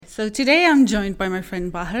So today I'm joined by my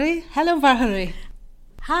friend Bahareh. Hello, Bahareh.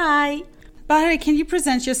 Hi. Bahareh, can you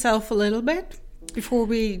present yourself a little bit before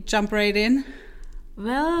we jump right in?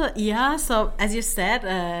 Well, yeah, so as you said,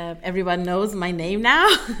 everyone knows my name now.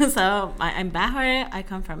 So I'm Bahareh. I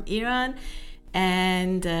come from Iran.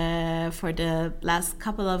 And for the last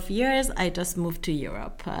couple of years, I just moved to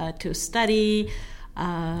Europe to study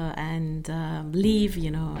and live,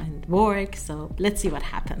 and work. So let's see what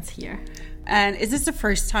happens here. And is this the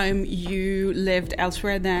first time you lived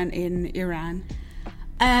elsewhere than in Iran?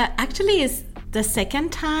 Actually, it's the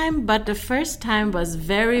second time, but the first time was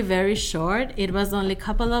very, very short. It was only a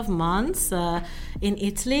couple of months in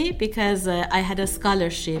Italy because I had a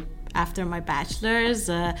scholarship after my bachelor's.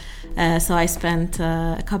 So I spent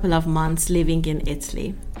a couple of months living in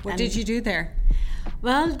Italy. What did you do there?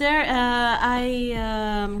 Well, there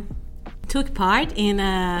I took part in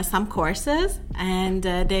some courses, and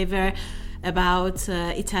they were about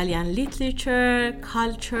Italian literature,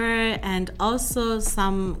 culture, and also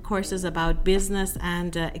some courses about business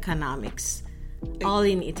and economics, all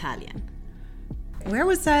in Italian. Where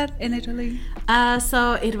was that in Italy?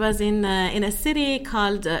 So it was in a city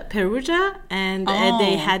called Perugia, and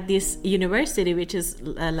they had this university which is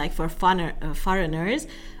like for foreigners,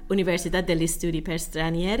 Università degli Studi per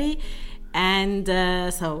Stranieri, and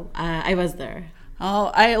so I was there.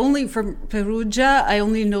 Oh, from Perugia, I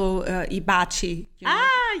only know I baci.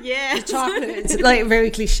 Yeah. The chocolate. It's like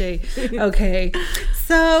very cliche. Okay.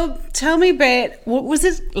 So tell me a bit, what was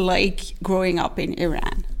it like growing up in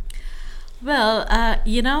Iran? Well,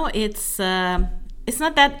 it's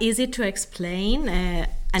not that easy to explain. And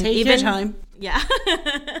Take your time. Yeah.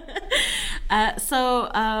 So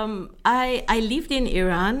I lived in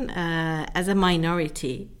Iran as a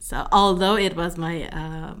minority. So although it was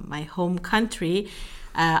my home country,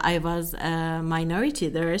 I was a minority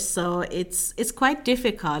there. So it's quite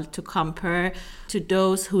difficult to compare to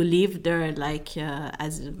those who live there, like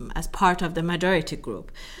as part of the majority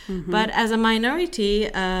group. Mm-hmm. But as a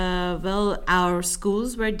minority, our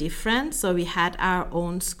schools were different. So we had our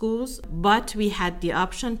own schools, but we had the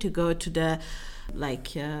option to go to the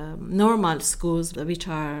normal schools, which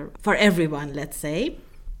are for everyone, let's say.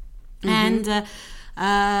 Mm-hmm.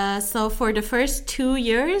 And so for the first 2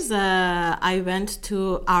 years, I went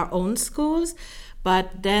to our own schools,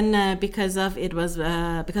 but then because of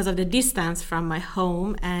the distance from my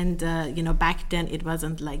home, and back then it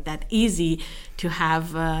wasn't like that easy to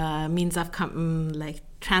have means of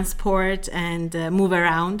transport and move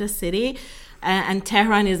around the city. And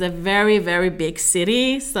Tehran is a very, very big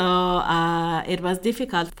city, so it was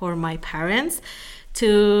difficult for my parents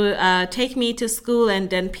to take me to school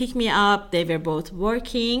and then pick me up. They were both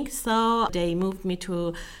working, so they moved me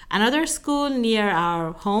to another school near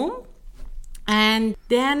our home. And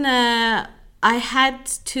then I had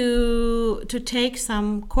to take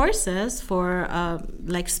some courses for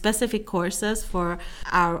specific courses for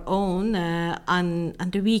our own on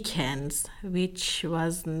the weekends, which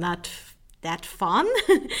was not that fun,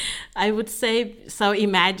 I would say. So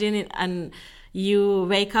imagine it, and you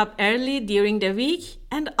wake up early during the week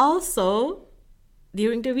and also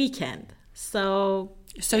during the weekend. So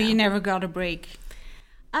you never got a break?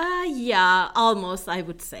 Yeah, almost, I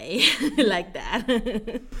would say, like that.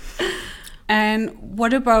 And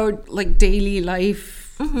what about daily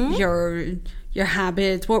life? Mm-hmm. Your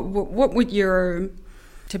habits? What would your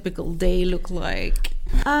typical day look like?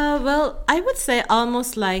 Well, I would say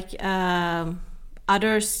almost like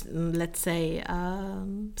others, let's say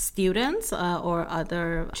students or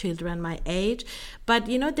other children my age. But,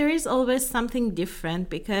 there is always something different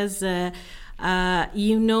because that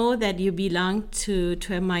you belong to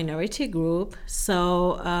a minority group.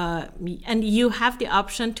 So, and you have the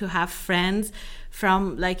option to have friends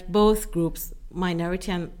from both groups,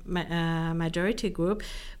 minority and majority group.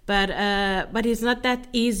 But it's not that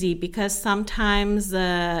easy because sometimes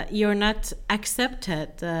you're not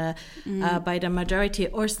accepted by the majority,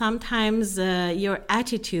 or sometimes your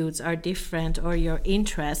attitudes are different or your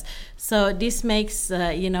interests. So this makes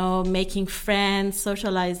making friends,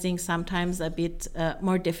 socializing sometimes a bit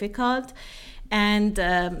more difficult, and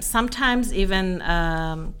sometimes even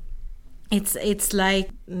it's like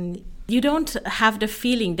you don't have the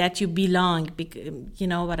feeling that you belong. You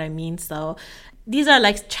know what I mean? So these are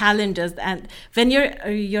challenges, and when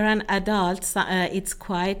you're an adult, it's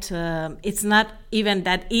quite it's not even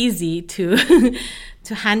that easy to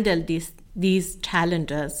to handle these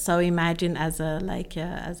challenges. So imagine as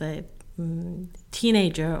a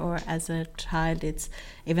teenager or as a child, it's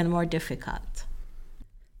even more difficult.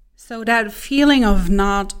 So that feeling of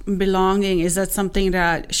not belonging, is that something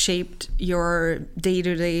that shaped your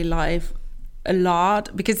day-to-day life a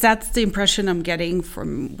lot? Because that's the impression I'm getting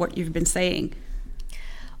from what you've been saying.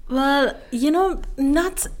 Well,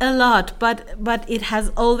 not a lot, but it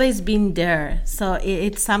has always been there. So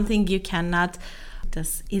it's something you cannot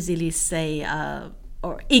just easily say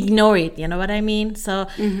or ignore it. You know what I mean? So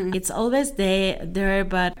it's always there.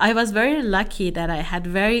 But I was very lucky that I had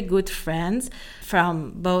very good friends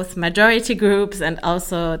from both majority groups and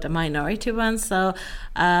also the minority ones. So,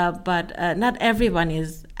 but not everyone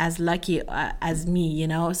is as lucky as me.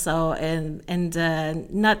 So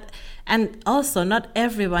and also not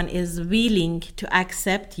everyone is willing to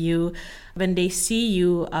accept you when they see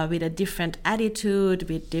you with a different attitude,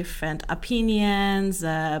 with different opinions,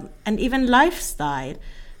 and even lifestyle.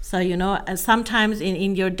 So, sometimes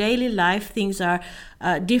in your daily life, things are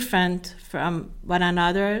different from one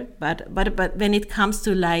another. But when it comes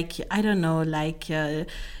to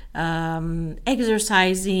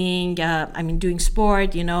exercising, doing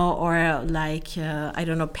sport,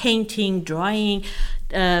 or painting, drawing,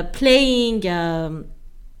 playing.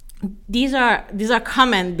 These are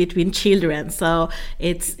common between children, so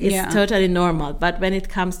it's totally normal. But when it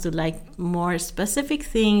comes to more specific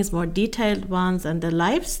things, more detailed ones, and the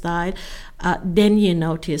lifestyle, then you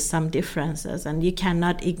notice some differences, and you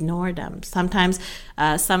cannot ignore them. Sometimes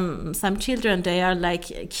some children, they are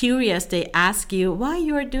curious. They ask you why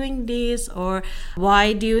you are doing this, or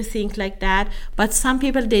why do you think like that. But some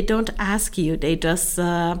people, they don't ask you. They just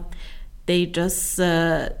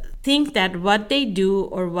think that what they do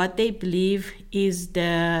or what they believe is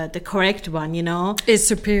the correct one, is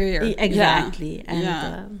superior. Exactly.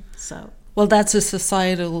 And so, well, that's a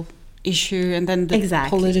societal issue, and then the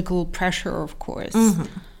political pressure, of course,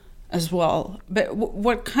 as well. But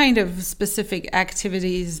what kind of specific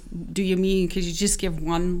activities do you mean? Could you just give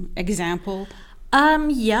one example?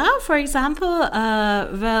 For example,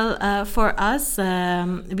 for us,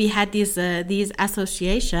 we had these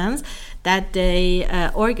associations that they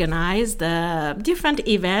organized different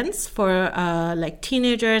events for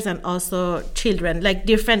teenagers and also children,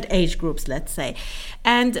 different age groups, let's say.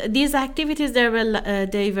 And these activities, they were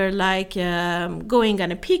going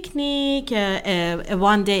on a picnic, a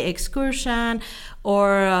one-day excursion,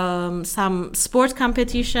 or some sport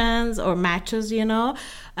competitions or matches,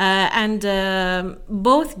 and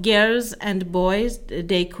both girls and boys,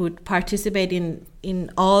 they could participate in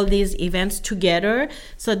all these events together.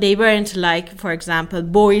 So they weren't for example,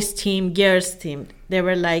 boys team, girls team. They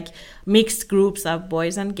were mixed groups of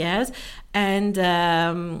boys and girls. And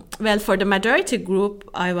for the majority group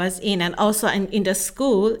I was in, and also in the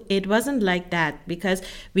school, it wasn't like that, because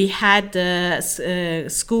we had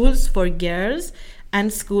schools for girls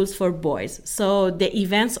and schools for boys. So the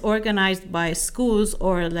events organized by schools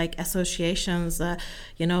or associations,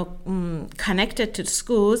 connected to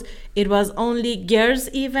schools, it was only girls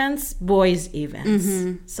events, boys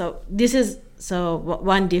events. So this is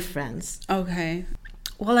one difference. Okay.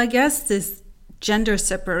 Well, I guess this gender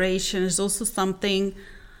separation is also something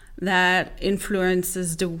that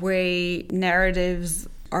influences the way narratives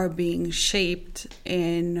are being shaped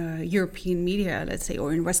in European media, let's say,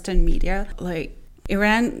 or in Western media.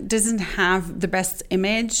 Iran doesn't have the best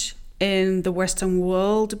image in the Western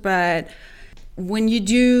world, but when you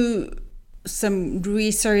do some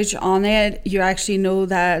research on it, you actually know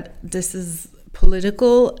that this is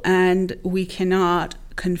political, and we cannot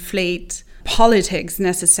conflate politics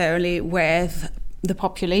necessarily with the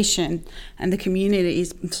population and the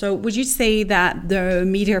communities. So would you say that the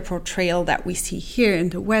media portrayal that we see here in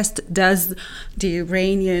the West does the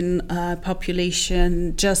Iranian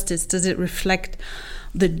population justice? Does it reflect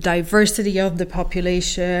the diversity of the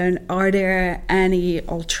population? Are there any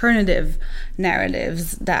alternative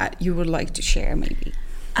narratives that you would like to share, maybe?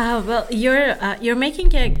 Well, you're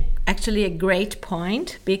making actually a great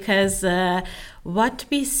point, because what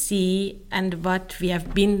we see and what we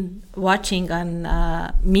have been watching on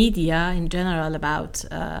media in general about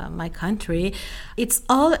my country, it's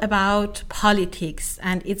all about politics,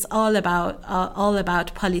 and it's all about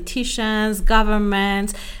politicians,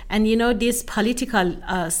 governments, and these political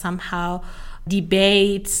somehow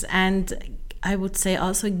debates, and I would say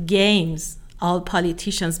also games. All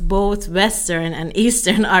politicians, both Western and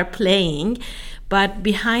Eastern, are playing. But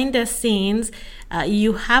behind the scenes,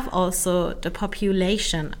 you have also the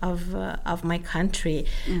population of my country.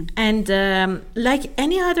 And like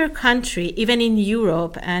any other country, even in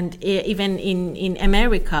Europe and even in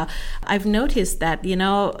America, I've noticed that,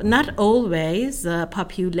 not always the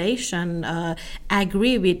population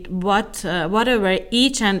agree with whatever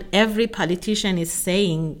each and every politician is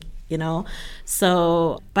saying.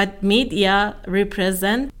 So, but media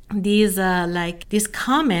represent these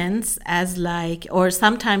comments as like, or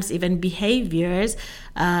sometimes even behaviors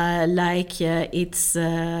it's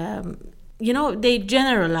they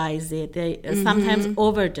generalize it. They sometimes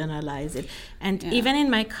overgeneralize it. And even in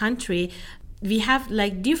my country, we have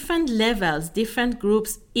like different levels, different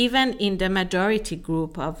groups, even in the majority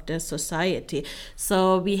group of the society.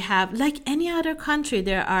 So we have, like any other country,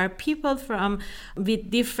 there are people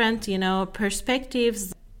with different,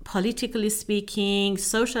 perspectives, politically speaking,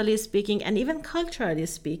 socially speaking, and even culturally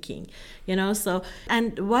speaking, so,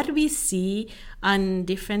 and what we see on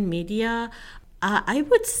different media, I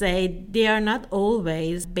would say they are not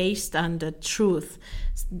always based on the truth,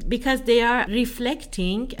 because they are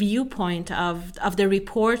reflecting viewpoint of the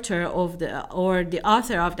reporter or the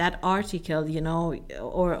author of that article,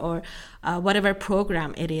 or whatever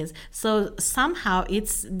program it is. So somehow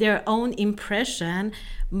it's their own impression,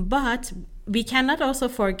 but we cannot also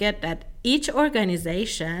forget that each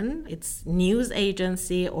organization, its news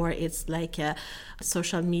agency or it's like a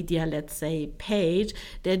social media, let's say, page,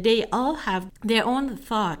 that they all have their own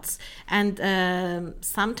thoughts. And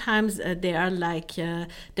sometimes they are like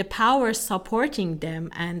the power supporting them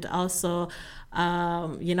and also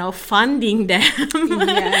funding them.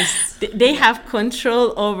 Yes. They have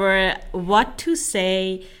control over what to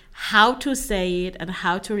say, how to say it, and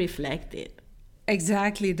how to reflect it.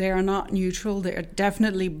 Exactly. They are not neutral. They are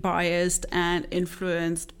definitely biased and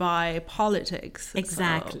influenced by politics.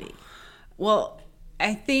 Exactly. So, well,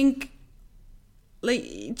 I think,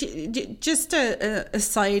 like, just a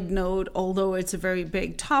side note, although it's a very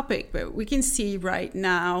big topic, but we can see right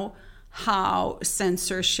now how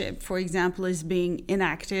censorship, for example, is being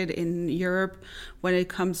enacted in Europe when it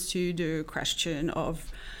comes to the question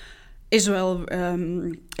of Israel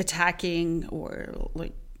attacking or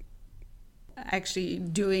like actually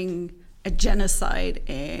doing a genocide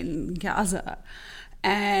in Gaza.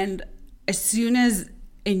 And as soon as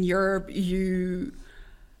in Europe you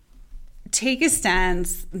take a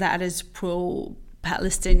stance that is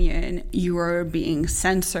pro-Palestinian, you are being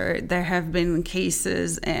censored. There have been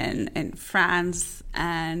cases in France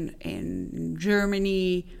and in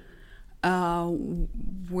Germany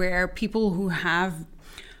where people who have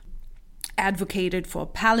advocated for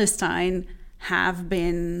Palestine have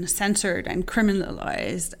been censored and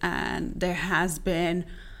criminalized, and there has been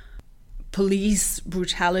police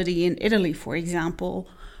brutality in Italy, for example,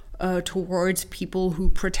 towards people who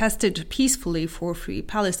protested peacefully for free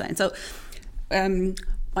Palestine. So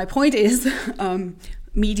my point is, the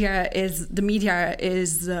media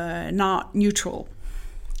is not neutral.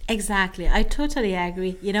 Exactly, I totally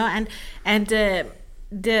agree. And the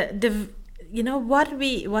what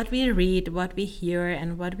we read, what we hear,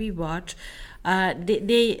 and what we watch,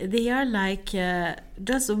 they are like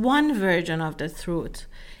just one version of the truth.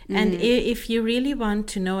 And if you really want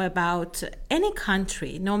to know about any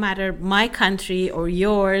country, no matter my country or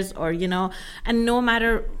yours, or and no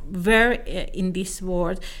matter where in this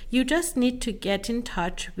world, you just need to get in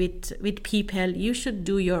touch with people. You should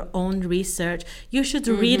do your own research. You should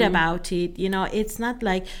read about it. It's not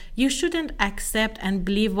like you shouldn't accept and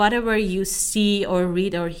believe whatever you see or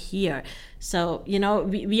read or hear. So,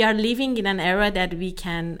 we are living in an era that we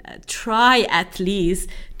can try at least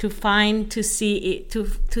to see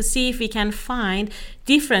if we can find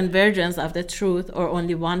different versions of the truth or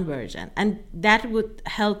only one version. And that would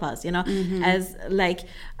help us, as like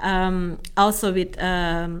also with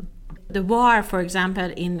the war, for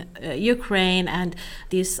example, in Ukraine and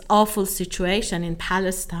this awful situation in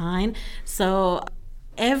Palestine. So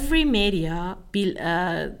every media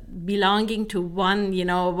belonging to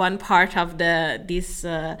one part of these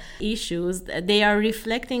issues, they are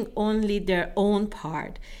reflecting only their own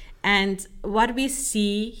part. And what we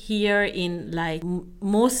see here in like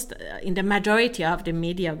in the majority of the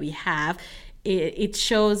media we have, it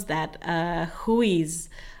shows that who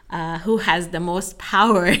has the most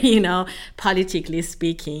power, politically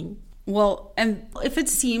speaking. Well, and if it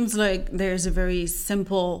seems like there's a very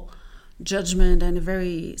simple judgment and a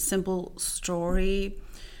very simple story,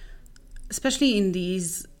 especially in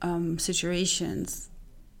these situations,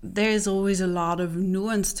 there's always a lot of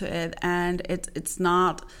nuance to it, and it's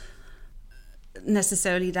not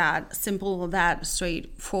necessarily that simple or that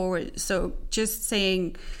straightforward. So just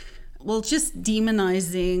saying, just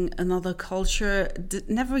demonizing another culture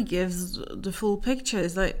never gives the full picture.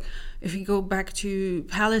 It's like, if you go back to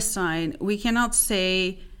Palestine, we cannot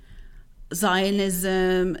say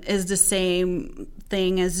Zionism is the same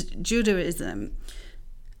thing as Judaism.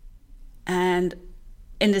 And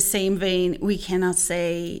in the same vein, we cannot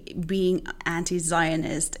say being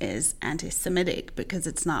anti-Zionist is anti-Semitic, because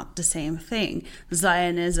it's not the same thing.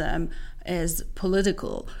 Zionism is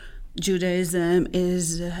political. Judaism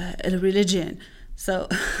is a religion. So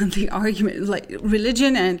the argument, like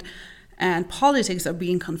religion and politics are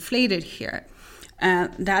being conflated here.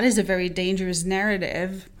 And that is a very dangerous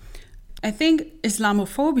narrative. I think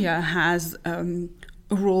Islamophobia has a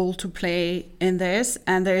role to play in this.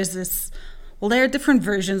 And there's this, well, there are different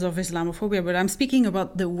versions of Islamophobia, but I'm speaking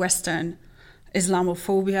about the Western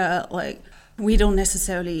Islamophobia. Like, we don't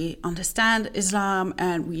necessarily understand Islam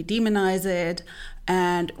and we demonize it,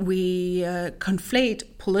 and we conflate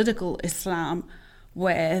political Islam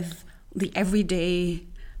with the everyday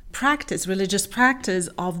practice, religious practice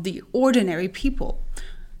of the ordinary people.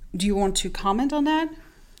 Do you want to comment on that?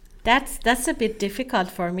 That's a bit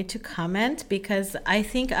difficult for me to comment, because I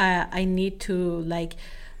think I need to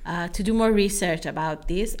to do more research about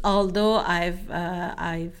this. Although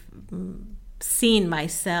I've seen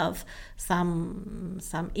myself some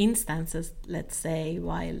instances, let's say,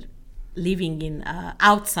 while living in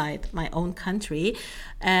outside my own country,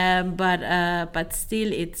 but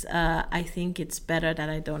still, it's I think it's better that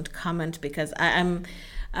I don't comment, because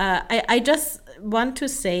I just want to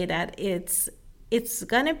say that it's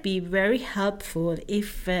gonna be very helpful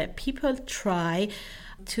if people try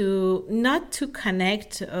to not to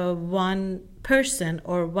connect one person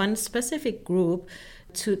or one specific group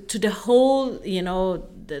to the whole,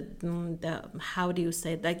 the how do you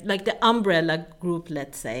say it? Like the umbrella group,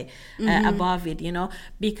 let's say, above it,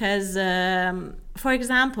 because for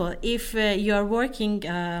example, if you're working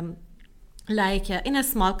in a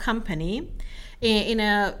small company,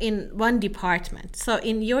 in one department. So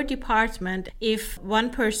in your department, if one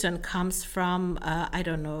person comes from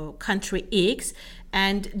country X,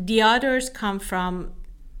 and the others come from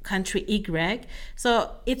country Y,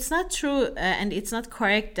 so it's not true and it's not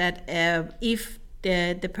correct that if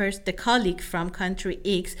the colleague from country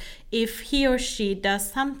X, if he or she does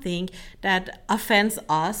something that offends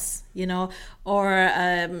us,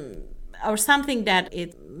 or something that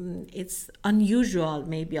it's unusual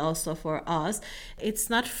maybe also for us, it's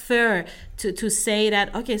not fair to say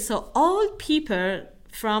that, okay, so all people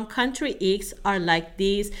from country X are like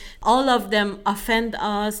this, all of them offend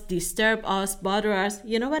us, disturb us, bother us,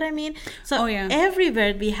 you know what I mean? So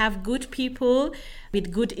everywhere we have good people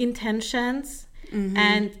with good intentions,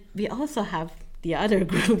 and we also have the other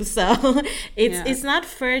group. So it's not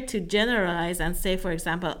fair to generalize and say, for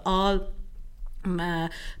example, all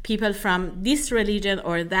people from this religion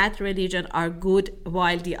or that religion are good,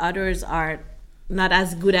 while the others are not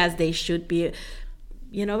as good as they should be.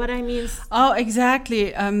 You know what I mean? Oh,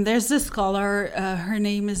 exactly. There's this scholar, her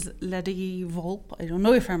name is Lady Volp. I don't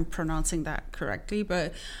know if I'm pronouncing that correctly,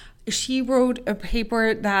 but she wrote a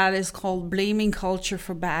paper that is called Blaming Culture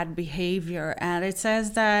for Bad Behavior. And it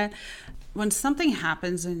says that when something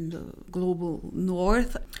happens in the global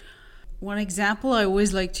north, one example I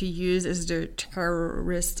always like to use is the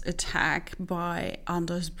terrorist attack by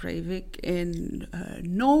Anders Breivik in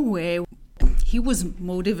Norway. He was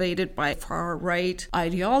motivated by far-right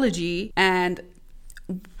ideology, and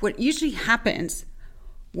what usually happens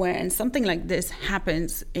when something like this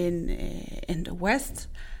happens in the West,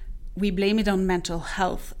 we blame it on mental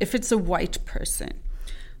health, if it's a white person.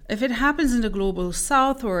 If it happens in the global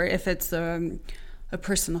South, or if it's a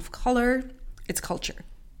person of color, it's culture.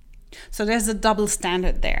 So there's a double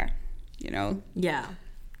standard there, Yeah.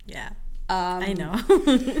 I know.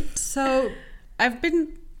 So I've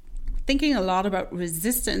been thinking a lot about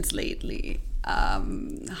resistance lately.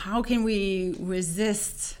 How can we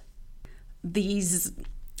resist these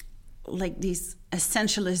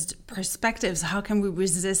essentialist perspectives? How can we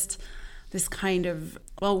resist this kind of,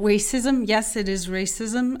 racism? Yes, it is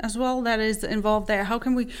racism as well that is involved there.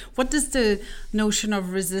 What does the notion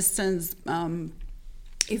of resistance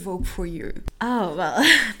evoke for you? Oh, well,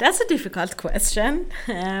 that's a difficult question.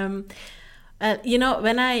 When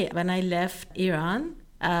I left Iran,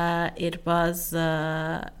 it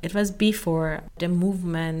was before the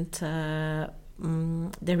movement, the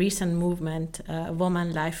recent movement,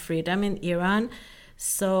 Woman Life Freedom in Iran.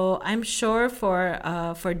 So I'm sure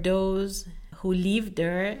for those who lived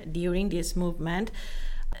there during this movement,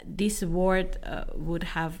 this word would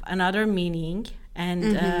have another meaning,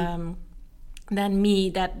 and than me,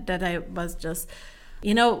 that I was just,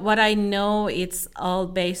 what I know, it's all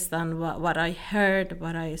based on what I heard,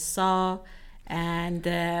 what I saw. And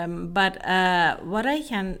but what I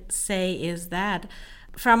can say is that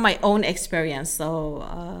from my own experience, so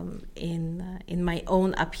in my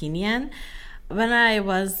own opinion, when I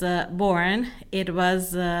was born, it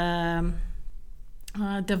was the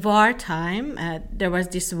war time. There was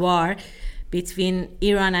this war between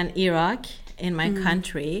Iran and Iraq in my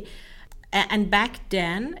country. And back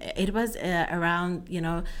then it was around,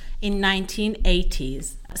 in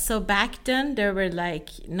 1980s. So back then there were like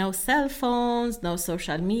no cell phones, no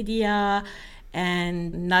social media,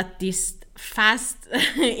 and not this fast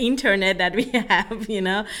internet that we have.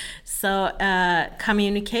 So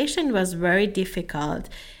communication was very difficult,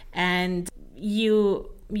 and you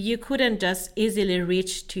couldn't just easily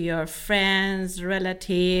reach to your friends,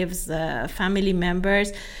 relatives, family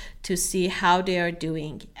members to see how they are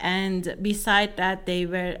doing. And beside that, they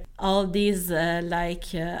were all these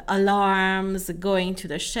alarms, going to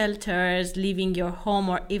the shelters, leaving your home,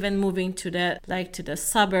 or even moving to the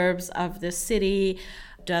suburbs of the city,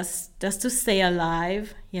 just to stay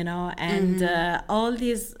alive, and all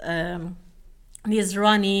these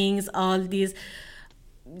runnings, all these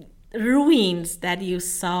ruins that you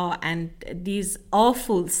saw, and these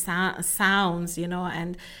awful sounds,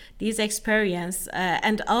 and these experience,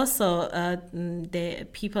 and also the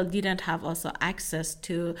people didn't have also access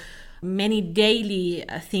to many daily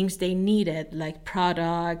things they needed, like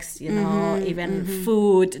products, even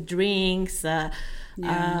food, drinks,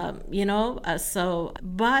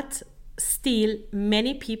 but still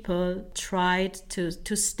many people tried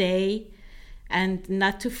to stay and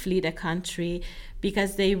not to flee the country,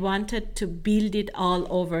 because they wanted to build it all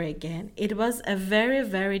over again. It was a very,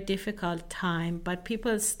 very difficult time, but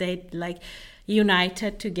people stayed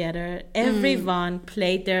united together. Everyone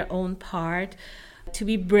played their own part to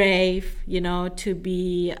be brave, to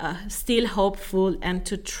be still hopeful, and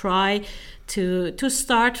to try to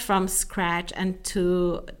start from scratch, and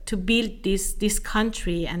to build this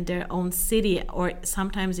country and their own city, or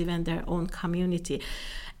sometimes even their own community.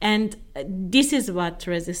 And this is what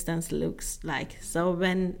resistance looks like. So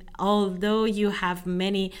although you have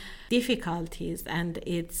many difficulties, and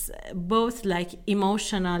it's both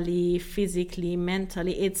emotionally, physically,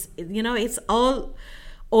 mentally, it's all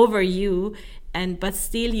over you, but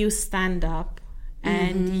still you stand up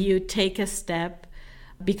and you take a step,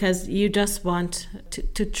 because you just want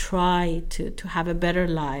to try to have a better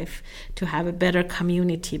life, to have a better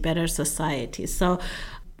community, better society. So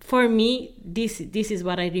for me, this is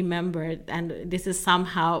what I remembered, and this is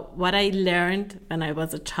somehow what I learned when I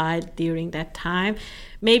was a child during that time.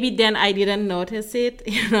 Maybe then I didn't notice it,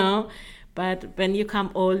 but when you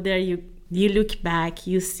come older, you look back,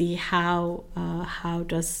 you see how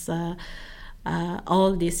does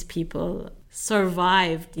all these people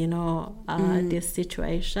survived, this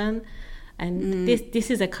situation, and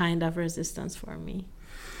this is a kind of resistance for me.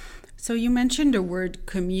 So you mentioned the word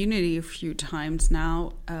community a few times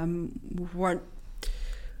now.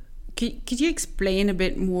 Could you explain a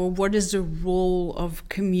bit more? What is the role of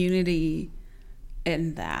community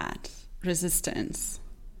in that resistance?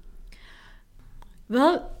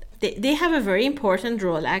 Well, they have a very important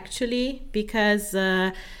role, actually, because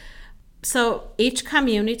so each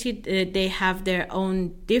community, they have their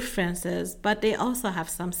own differences, but they also have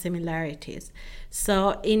some similarities.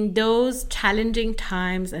 So in those challenging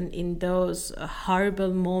times and in those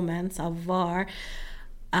horrible moments of war,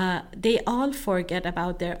 they all forget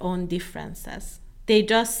about their own differences. They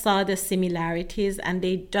just saw the similarities, and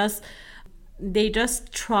they just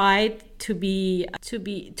tried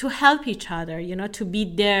to help each other, to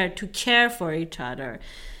be there, to care for each other.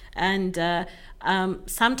 And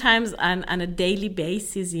sometimes on a daily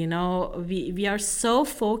basis, we are so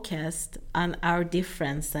focused on our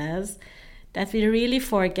differences that we really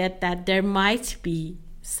forget that there might be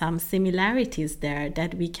some similarities there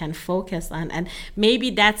that we can focus on. And maybe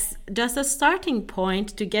that's just a starting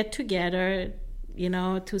point to get together,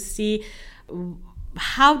 to see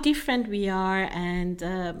how different we are, and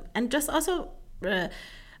just also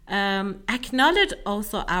acknowledge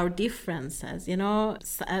also our differences.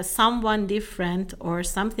 Someone different or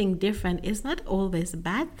something different is not always a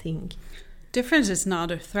bad thing. Difference is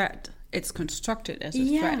not a threat. It's constructed as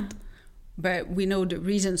a threat. But we know the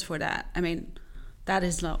reasons for that. I mean, that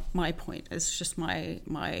is not my point. It's just my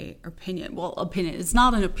opinion. Well, opinion. It's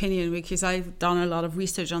not an opinion, because I've done a lot of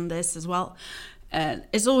research on this as well. And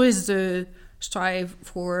it's always the strive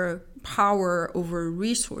for power over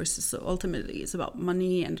resources. So ultimately, it's about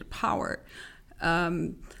money and power.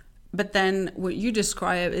 But then what you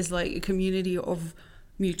describe is like a community of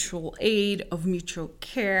mutual aid, of mutual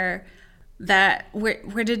care, that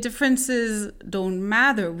where the differences don't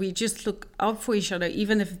matter. We just look out for each other,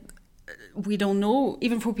 even if we don't know,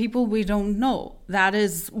 even for people we don't know. That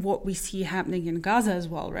is what we see happening in Gaza as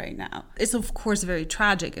well right now. It's of course very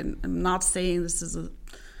tragic, and I'm not saying this is a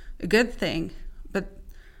good thing, but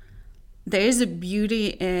there is a beauty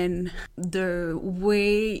in the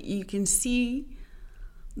way you can see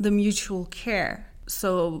the mutual care.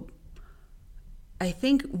 So I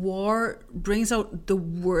think war brings out the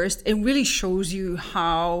worst. It really shows you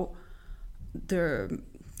how the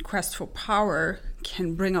quest for power can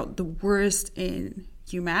bring out the worst in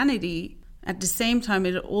humanity. At the same time,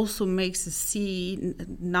 it also makes us see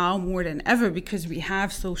now more than ever, because we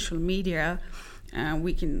have social media and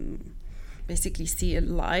we can basically see it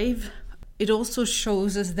live. It also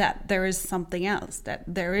shows us that there is something else, that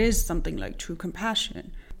there is something like true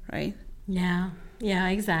compassion, right? Yeah,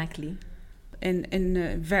 exactly. In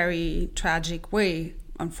a very tragic way,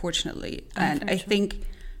 unfortunately. And I think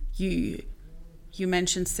you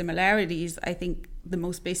mentioned similarities. I think the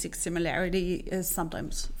most basic similarity is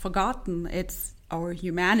sometimes forgotten. It's our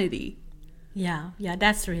humanity. Yeah,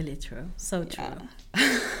 that's really true. So true.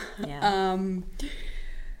 Yeah.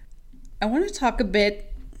 I want to talk a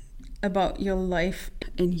bit about your life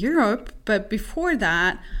in Europe, but before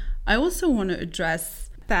that, I also want to address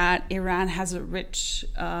that Iran has a rich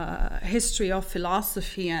history of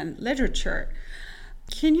philosophy and literature.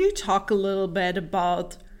 Can you talk a little bit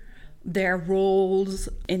about their roles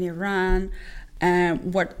in Iran,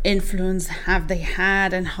 and what influence have they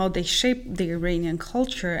had and how they shaped the Iranian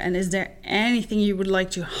culture? And is there anything you would like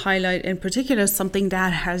to highlight in particular, something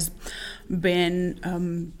that has been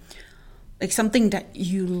like something that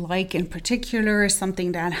you like in particular,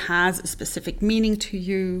 something that has a specific meaning to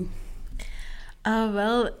you?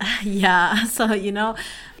 Well, yeah. So,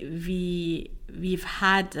 we've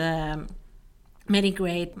had many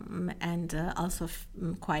great and also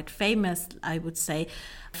quite famous, I would say,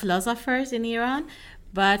 philosophers in Iran.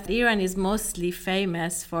 But Iran is mostly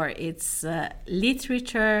famous for its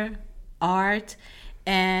literature, art,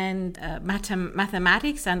 and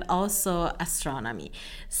mathematics, and also astronomy.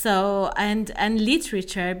 So and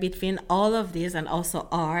literature, between all of these and also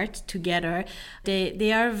art together,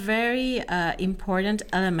 they are very important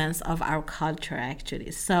elements of our culture,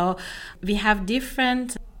 actually. So we have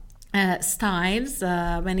different styles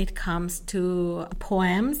when it comes to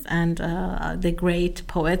poems, and the great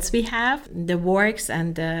poets we have. The works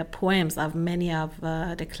and the poems of many of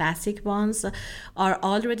the classic ones are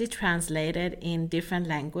already translated in different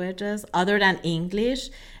languages other than English,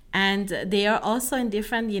 and they are also in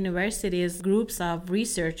different universities, groups of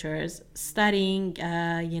researchers studying,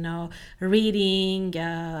 reading,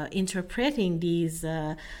 interpreting these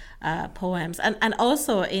poems. And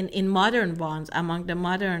also in modern ones, among the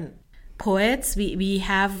modern poets, we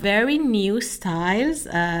have very new styles,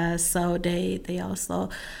 so they also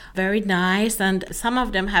very nice, and some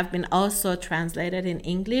of them have been also translated in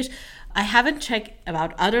English. I haven't checked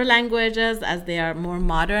about other languages, as they are more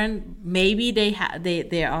modern. Maybe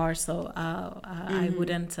they are, so I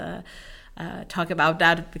wouldn't talk about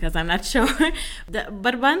that because I'm not sure.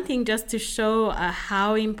 But one thing, just to show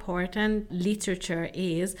how important literature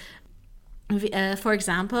is, for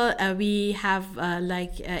example, we have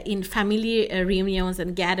in family reunions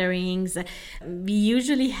and gatherings, we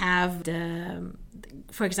usually have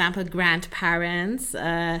for example, grandparents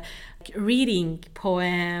reading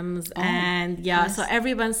poems, and yes. So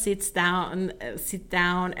everyone sit down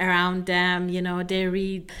around them. They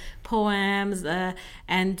read poems,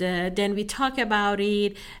 and then we talk about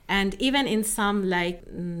it. And even in some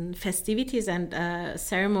festivities and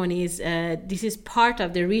ceremonies, this is part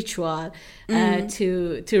of the ritual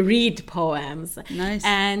to read poems. Nice.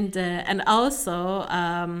 And also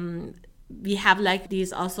we have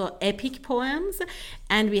these also epic poems,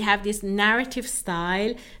 and we have this narrative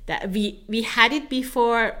style that we had it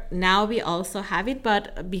before. Now we also have it,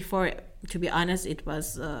 but before, to be honest, it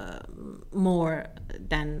was more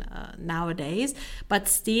than nowadays. But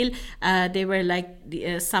still, they were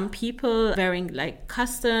some people wearing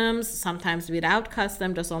costumes, sometimes without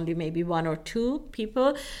costume, just only maybe one or two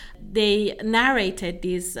people. They narrated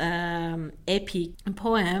these epic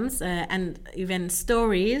poems and even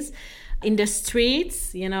stories in the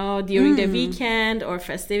streets, during the weekend or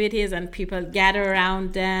festivities, and people gather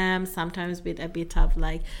around them, sometimes with a bit of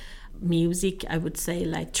music, I would say,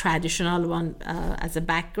 traditional one as a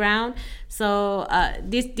background. So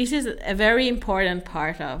this is a very important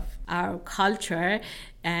part of our culture,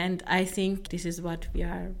 and I think this is what we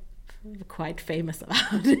are quite famous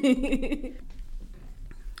about.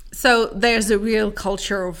 So there's a real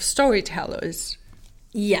culture of storytellers.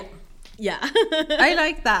 Yeah. I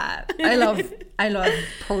like that. I love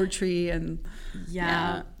poetry and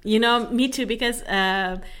yeah. Me too, because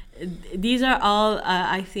these are all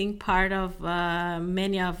I think part of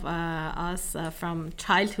many of us from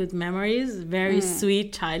childhood memories, very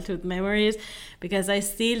sweet childhood memories, because I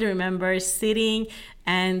still remember sitting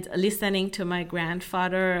and listening to my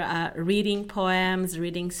grandfather reading poems,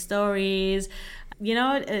 reading stories.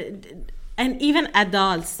 and even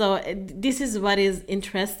adults. So this is what is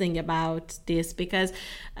interesting about this, because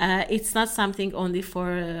it's not something only for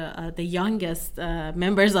the youngest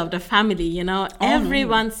members of the family. You know,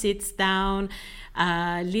 everyone sits down,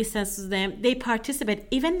 listens to them. They participate.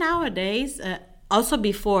 Even nowadays. Also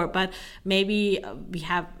before, but maybe we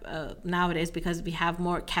have nowadays, because we have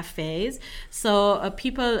more cafes. So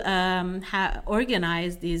people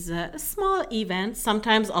organize these small events,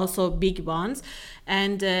 sometimes also big ones.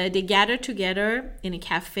 And they gather together in a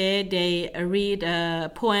cafe. They read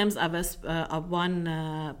poems of one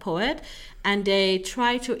poet, and they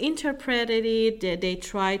try to interpret it. They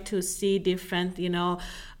try to see different,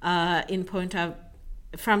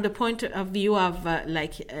 from the point of view of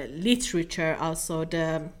literature, also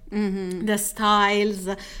the styles,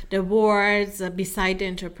 the words beside the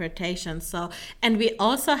interpretation. So, and we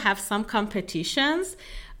also have some competitions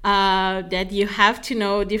that you have to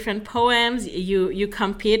know different poems. You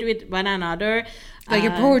compete with one another. Like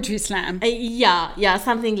a poetry slam. Yeah,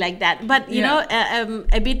 something like that. But you know,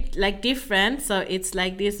 a bit like different. So it's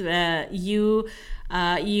like this. You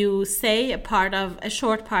say a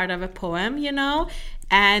short part of a poem,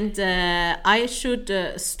 and I should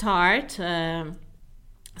start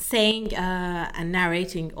saying and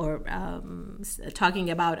narrating or talking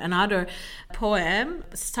about another poem,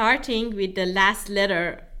 starting with the last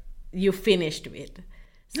letter you finished with.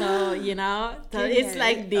 So, it's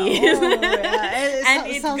like this. And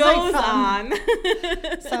it goes on.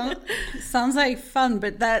 Sounds like fun,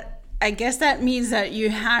 but I guess that means that you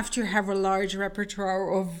have to have a large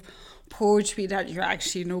repertoire of poetry that you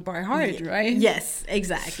actually know by heart, right? Yes,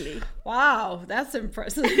 exactly. Wow, that's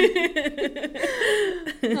impressive.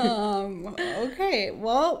 Okay,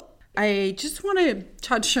 well, I just want to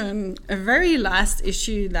touch on a very last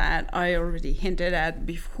issue that I already hinted at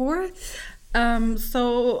before.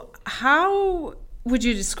 So how would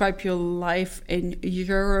you describe your life in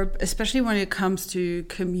Europe, especially when it comes to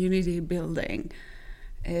community building?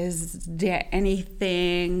 Is there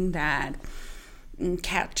anything that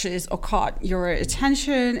catches or caught your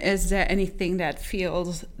attention? Is there anything that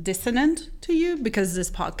feels dissonant to you? Because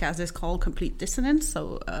this podcast is called Complete Dissonance.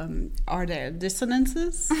 So are there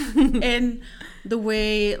dissonances in the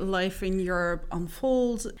way life in Europe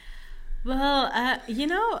unfolds? Well,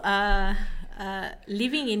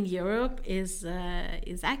 living in Europe is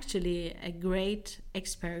actually a great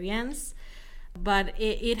experience. But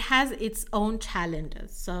it has its own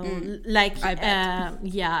challenges. So,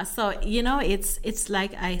 So it's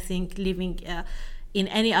like, I think, living in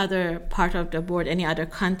any other part of the world, any other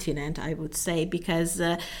continent, I would say, because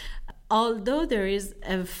although there is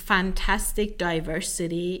a fantastic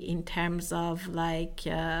diversity in terms of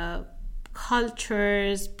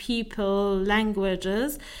cultures, people,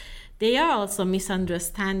 languages, there are also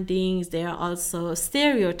misunderstandings. There are also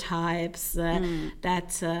stereotypes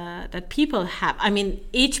that people have. I mean,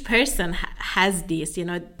 each person has this,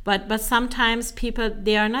 But sometimes people,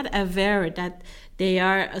 they are not aware that they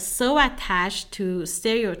are so attached to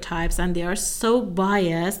stereotypes and they are so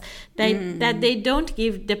biased that they don't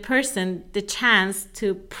give the person the chance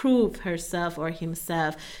to prove herself or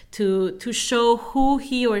himself, to show who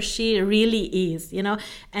he or she really is,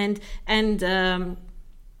 and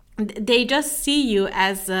they just see you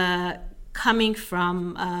as coming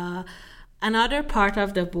from another part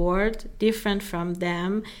of the world, different from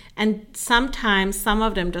them, and sometimes some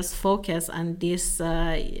of them just focus on this,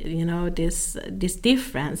 this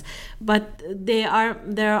difference. But there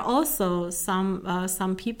are also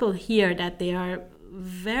some people here that they are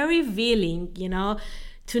very willing,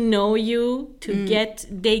 to know you, to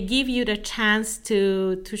they give you the chance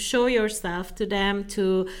to show yourself to them,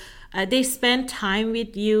 they spend time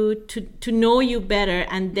with you to know you better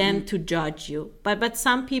and then to judge you. But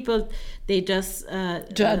some people, they just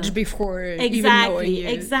judge before even knowing you.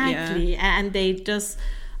 Exactly. Yeah. And they just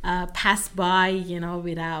pass by,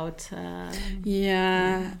 without.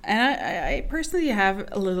 And I personally have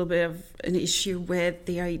a little bit of an issue with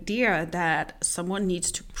the idea that someone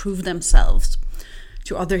needs to prove themselves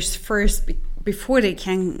to others first before they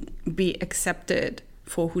can be accepted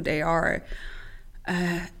for who they are.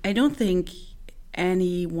 I don't think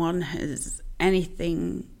anyone has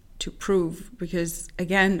anything to prove because,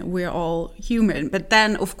 again, we're all human. But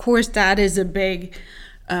then, of course, that is a big...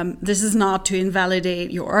 this is not to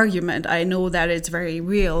invalidate your argument. I know that it's very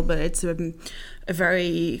real, but it's a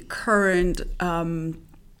very current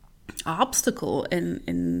obstacle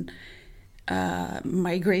in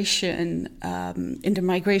migration, in the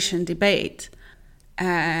migration debate.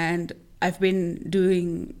 And I've been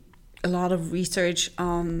doing a lot of research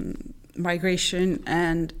on migration,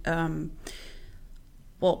 and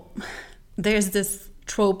there's this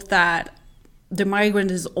trope that the migrant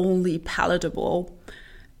is only palatable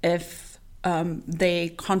if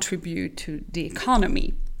they contribute to the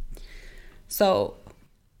economy. So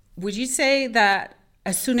would you say that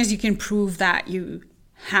as soon as you can prove that you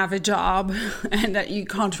have a job and that you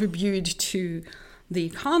contribute to the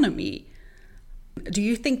economy, do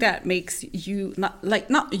you think that makes you,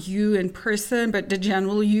 not you in person, but the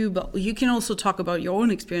general you, but you can also talk about your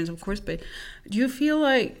own experience, of course, but do you feel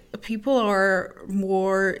like people are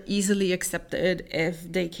more easily accepted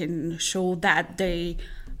if they can show that they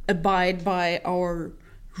abide by our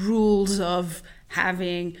rules of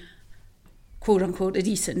having, quote unquote, a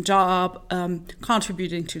decent job,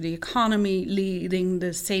 contributing to the economy, leading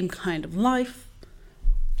the same kind of life?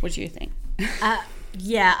 What do you think?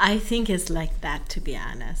 Yeah, I think it's like that, to be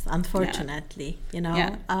honest, unfortunately, you know.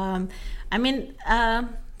 Yeah. I mean,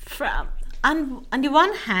 on the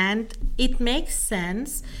one hand, it makes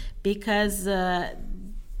sense because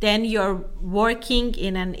then you're working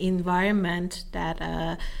in an environment that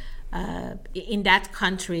in that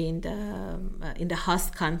country, in the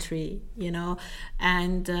host country, you know,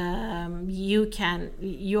 and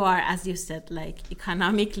you are, as you said, like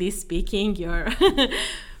economically speaking, you're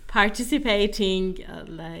participating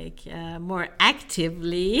more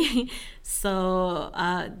actively. So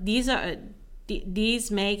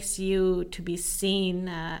these makes you to be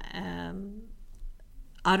seen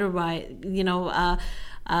otherwise,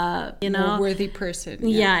 a worthy person.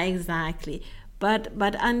 Yeah, exactly.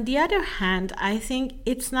 But on the other hand, I think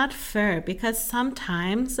it's not fair because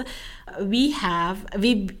sometimes we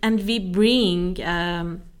bring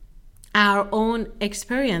our own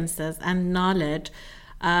experiences and knowledge,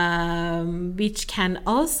 which can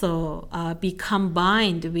also be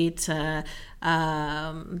combined with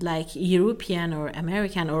like European or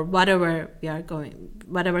American or whatever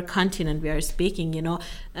continent we are speaking,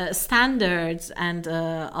 standards and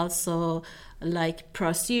also like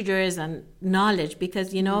procedures and knowledge,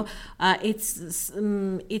 because it's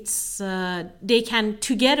they can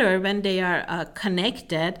together, when they are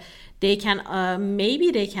connected, they can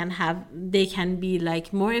they can be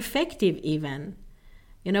like more effective even,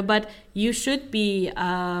 but you should be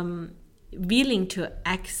willing to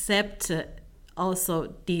accept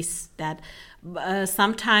also this, that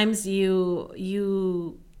sometimes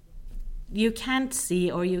you can't see,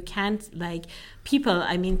 or you can't, like, people,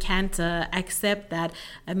 can't accept that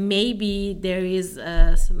maybe there is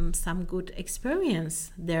some good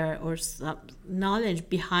experience there or some knowledge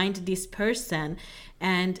behind this person,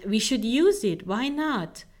 and we should use it. Why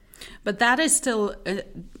not? But that is still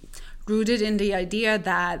rooted in the idea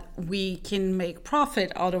that we can make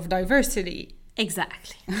profit out of diversity.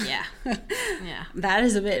 Exactly. Yeah. Yeah. That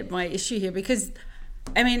is a bit my issue here, because,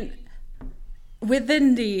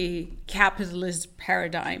 within the capitalist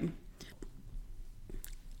paradigm,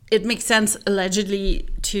 it makes sense allegedly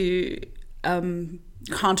to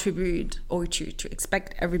contribute, or to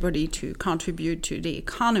expect everybody to contribute to the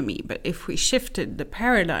economy. But if we shifted the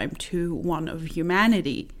paradigm to one of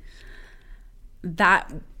humanity,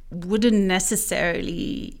 that wouldn't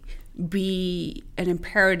necessarily be an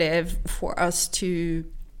imperative for us to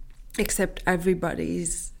accept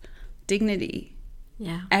everybody's dignity.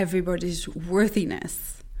 Yeah. Everybody's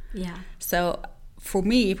worthiness. Yeah. So for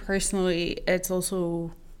me personally, it's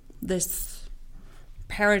also this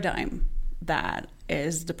paradigm that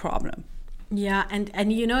is the problem. Yeah, and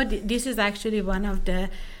this is actually one of the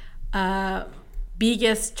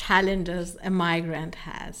biggest challenges a migrant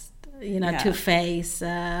has, to face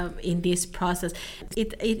in this process.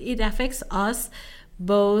 It affects us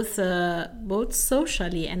both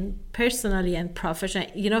socially and personally and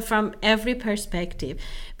professionally, from every perspective,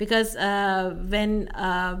 because when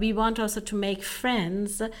we want also to make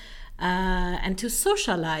friends and to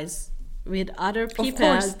socialize with other people,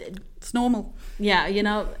 of course, it's normal. Yeah,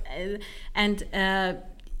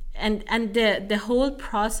 and the whole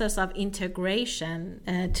process of integration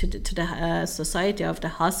to the society of the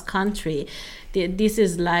host country, this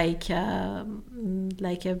is like a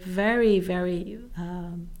very, very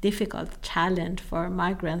difficult challenge for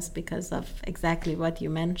migrants because of exactly what you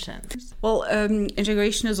mentioned. Well,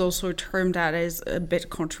 integration is also a term that is a bit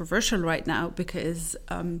controversial right now, because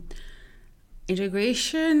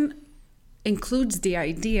integration includes the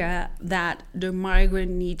idea that the migrant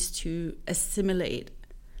needs to assimilate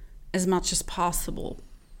as much as possible.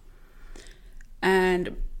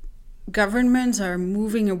 And governments are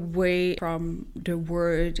moving away from the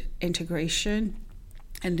word integration,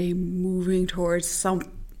 and they're moving towards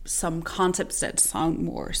some concepts that sound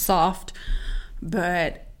more soft,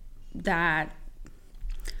 but that,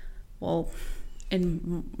 well,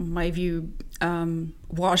 in my view,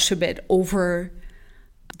 wash a bit over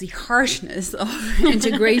the harshness of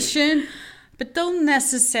integration, but don't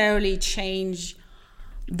necessarily change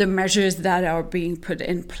the measures that are being put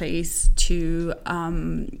in place to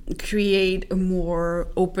create a more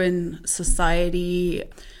open society,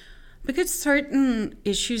 because certain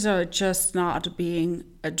issues are just not being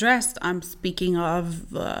addressed. I'm speaking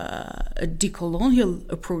of a decolonial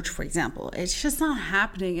approach, for example. It's just not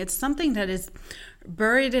happening. It's something that is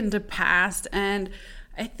buried in the past. And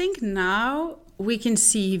I think now we can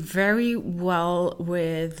see very well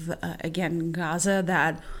with, again, Gaza,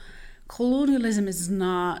 that colonialism is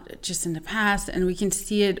not just in the past, and we can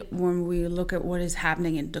see it when we look at what is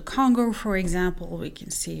happening in the Congo, for example. We can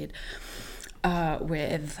see it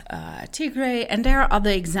with Tigray, and there are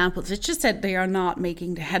other examples. It's just that they are not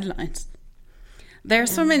making the headlines. There are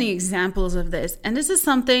so many examples of this, and this is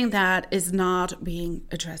something that is not being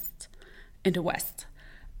addressed in the West.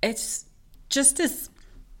 It's just this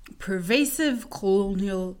pervasive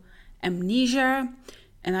colonial amnesia,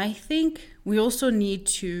 and I think we also need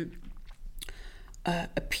to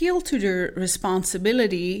appeal to the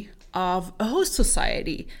responsibility of a host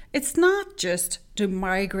society. It's not just the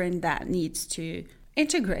migrant that needs to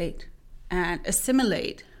integrate and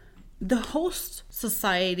assimilate. The host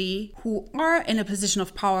society, who are in a position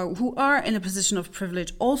of power, who are in a position of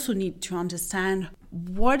privilege, also need to understand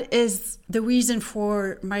what is the reason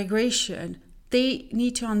for migration. They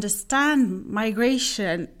need to understand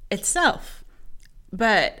migration itself.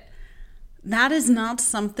 But that is not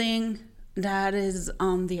something that is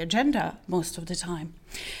on the agenda most of the time.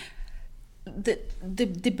 The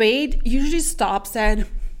debate usually stops at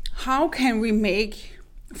how can we make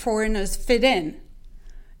foreigners fit in,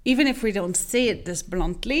 even if we don't say it this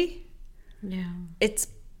bluntly. Yeah, it's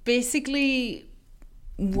basically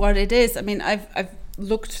what it is. I mean, I've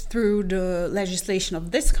looked through the legislation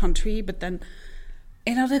of this country, but then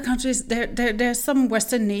in other countries, there's some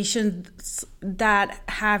Western nations that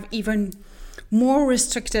have even more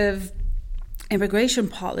restrictive immigration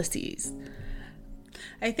policies.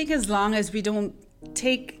 I think as long as we don't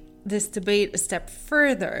take this debate a step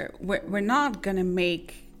further, we're not going to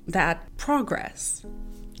make that progress.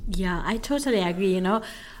 Yeah, I totally agree. You know,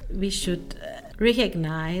 we should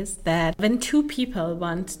recognize that when two people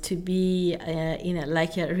want to be in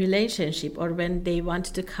a relationship, or when they want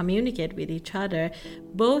to communicate with each other,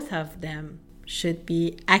 both of them should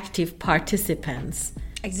be active participants.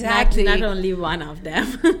 Exactly. Not only one of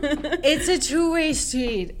them. It's a two-way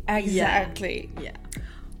street. Exactly. Yeah.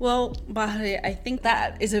 Well, Bahareh, I think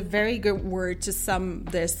that is a very good word to sum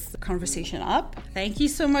this conversation up. Thank you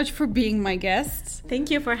so much for being my guest. Thank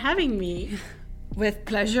you for having me. With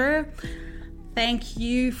pleasure. Thank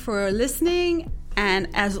you for listening. And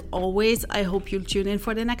as always, I hope you'll tune in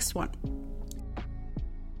for the next one.